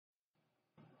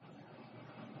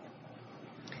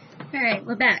All right,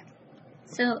 we're back.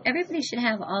 So everybody should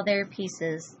have all their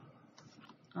pieces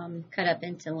cut up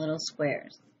into little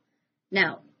squares.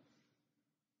 Now,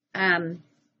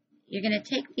 you're going to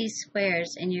take these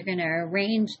squares and you're going to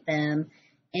arrange them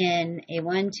in a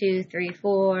 1, 2, 3,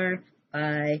 4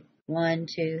 by 1,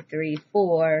 2, 3,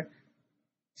 4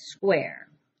 square.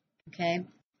 Okay?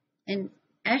 And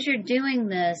as you're doing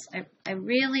this, I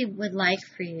really would like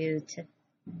for you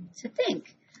to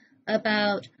think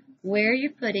about where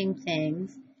you're putting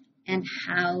things and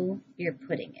how you're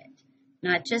putting it.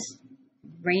 Not just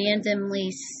randomly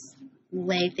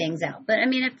lay things out. But I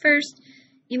mean, at first,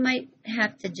 you might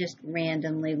have to just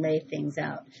randomly lay things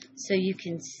out so you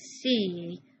can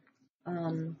see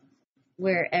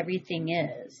where everything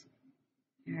is.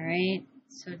 All right?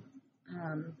 So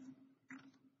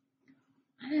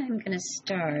I'm going to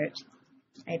start,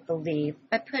 I believe,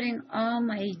 by putting all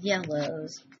my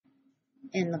yellows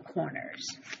in the corners.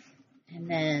 And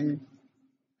then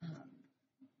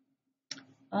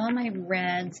all my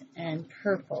reds and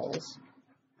purples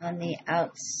on the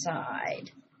outside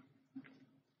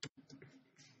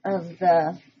of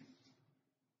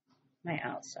my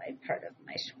outside part of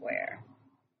my square.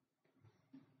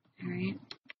 All right.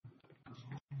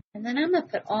 And then I'm going to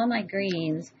put all my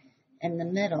greens in the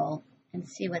middle and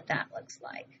see what that looks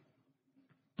like.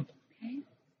 Okay.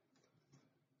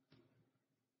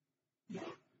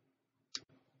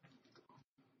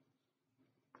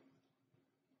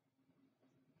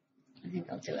 I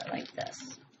think I'll do it like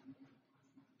this.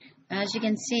 As you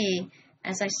can see,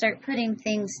 as I start putting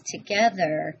things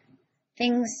together,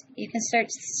 you can start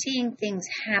seeing things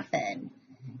happen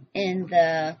in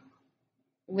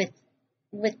with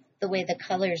the way the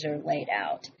colors are laid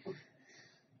out.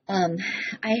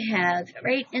 I have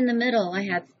right in the middle, I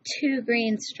have 2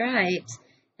 green stripes,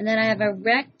 and then I have a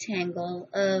rectangle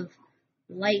of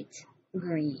light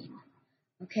green.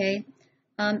 Okay.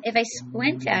 If I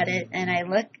squint at it and I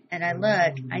look,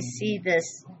 I see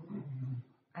this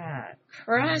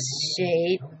cross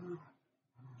shape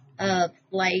of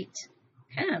light.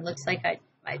 Kind of looks like I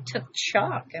took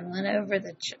chalk and went over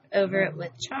it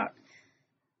with chalk.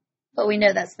 But we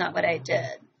know that's not what I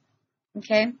did.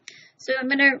 Okay? So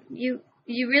you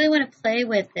really want to play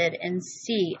with it and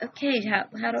see, okay,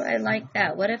 how do I like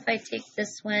that? What if I take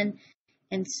this one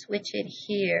and switch it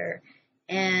here,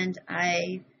 and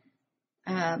I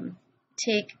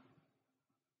take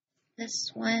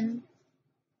this one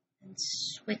and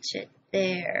switch it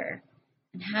there,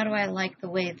 and how do I like the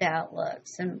way that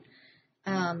looks? And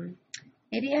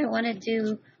maybe I want to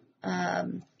do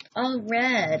all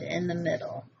red in the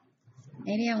middle.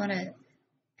 Maybe I want to,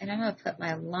 and I'm going to put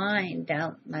my line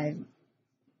down, my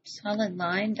solid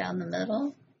line down the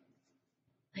middle,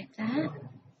 like that.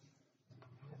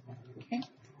 Okay,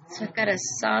 so I've got a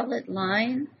solid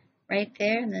line right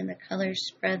there, and then the color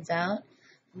spreads out.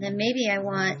 And then maybe I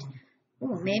want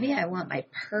my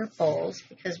purples,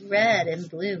 because red and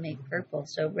blue make purple,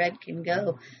 so red can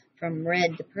go from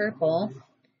red to purple.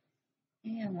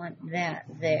 Maybe I want that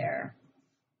there.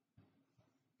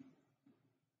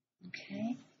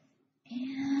 Okay,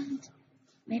 and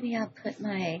maybe I'll put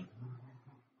my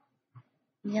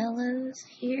yellows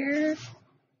here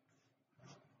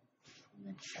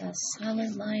with a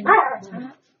solid line at the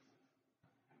top.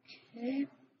 Okay.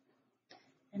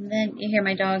 And then you hear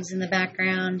my dogs in the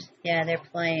background. Yeah, they're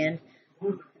playing,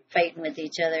 fighting with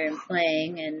each other and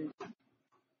playing. And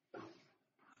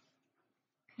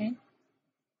okay.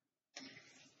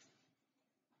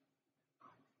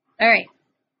 All right.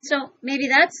 So maybe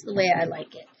that's the way I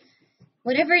like it.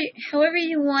 However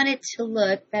you want it to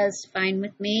look, that's fine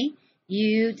with me.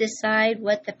 You decide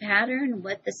what the pattern,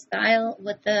 what the style,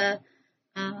 what the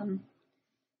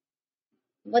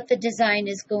design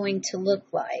is going to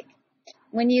look like.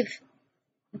 When you've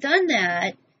done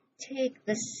that, take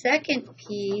the second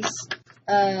piece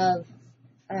of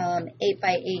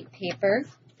 8x8 paper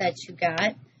that you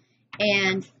got,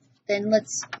 and then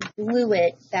let's glue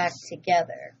it back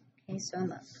together. Okay, so I'm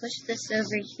going to push this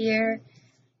over here,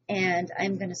 and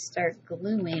I'm going to start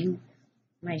gluing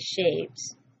my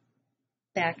shapes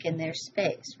back in their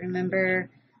space. Remember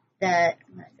that,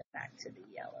 I'm going to go back to the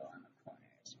yellow on the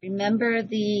corners. Remember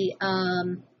the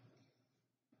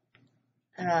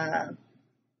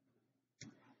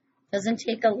doesn't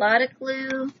take a lot of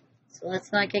glue, so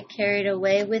let's not get carried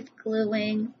away with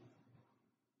gluing,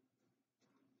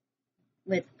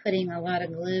 with putting a lot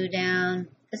of glue down.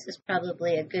 This is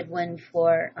probably a good one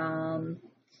for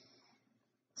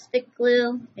stick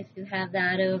glue, if you have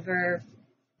that over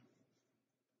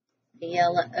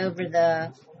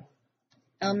the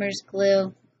Elmer's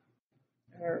glue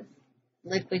or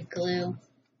liquid glue.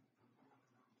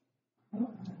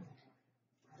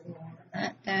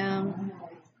 that down.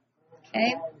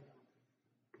 Okay.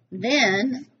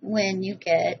 Then, when you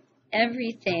get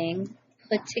everything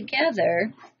put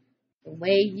together the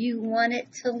way you want it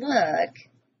to look,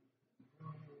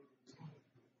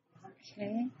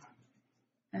 okay,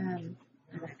 I'm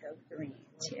going to go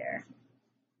greens here.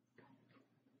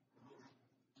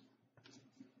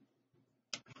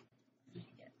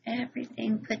 Get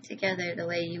everything put together the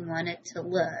way you want it to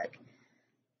look.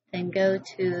 Then go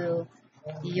to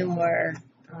your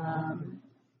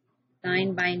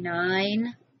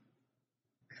 9x9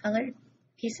 colored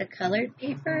piece of colored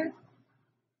paper.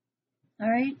 All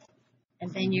right.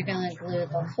 And then you're going to glue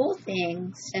the whole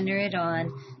thing, center it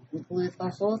on, and glue the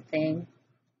whole thing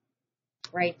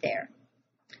right there.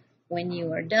 When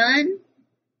you are done,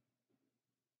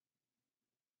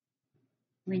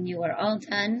 when you are all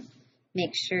done,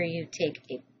 make sure you take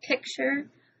a picture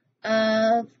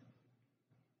of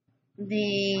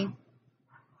the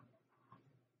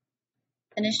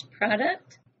finished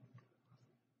product.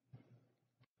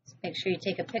 So make sure you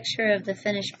take a picture of the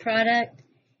finished product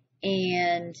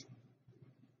and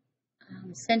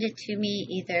send it to me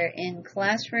either in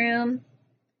classroom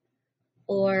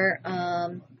or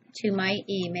to my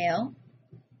email,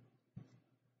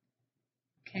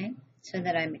 okay, so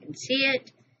that I can see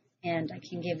it and I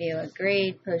can give you a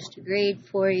grade, post a grade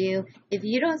for you. If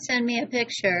you don't send me a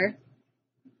picture,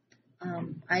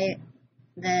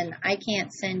 then I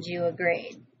can't send you a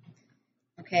grade.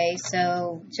 Okay,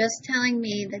 so just telling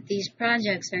me that these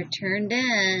projects are turned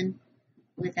in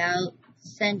without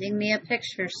sending me a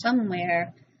picture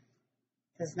somewhere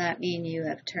does not mean you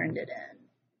have turned it in.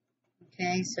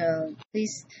 Okay, so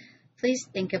please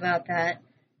think about that.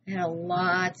 I had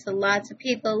lots of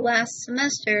people last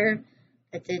semester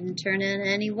that didn't turn in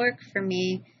any work for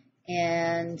me,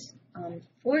 and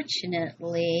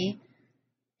unfortunately,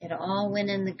 it all went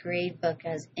in the grade book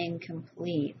as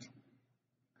incomplete.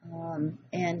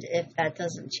 And if that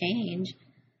doesn't change,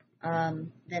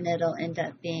 then it'll end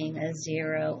up being a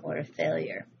 0 or a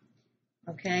failure.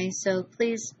 Okay, so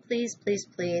please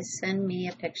send me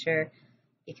a picture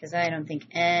because I don't think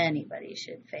anybody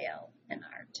should fail in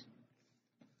art.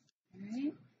 All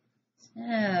right,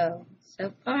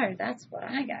 so far that's what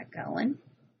I got going.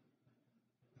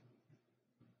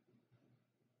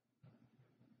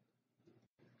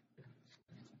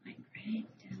 Right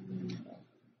down the middle.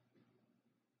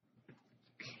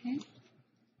 Okay.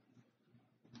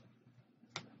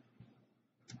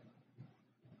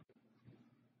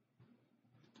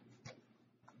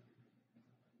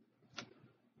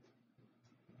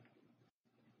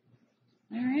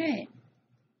 All right.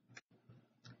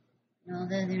 And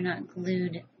although they're not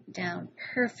glued down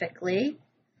perfectly,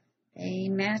 they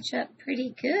match up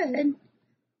pretty good.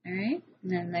 All right.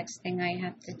 And then the next thing I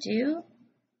have to do,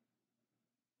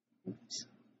 oops,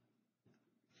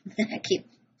 I keep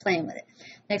playing with it.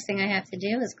 Next thing I have to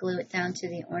do is glue it down to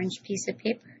the orange piece of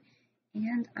paper.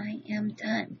 And I am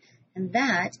done. And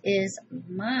that is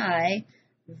my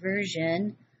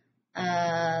version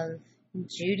of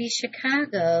Judy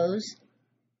Chicago's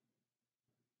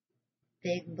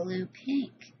Big Blue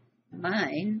Pink.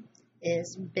 Mine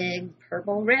is Big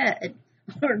Purple Red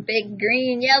or Big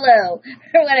Green Yellow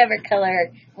or whatever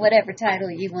color, whatever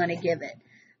title you want to give it.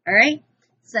 All right?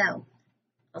 So,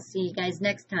 I'll see you guys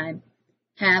next time.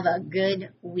 Have a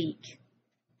good week.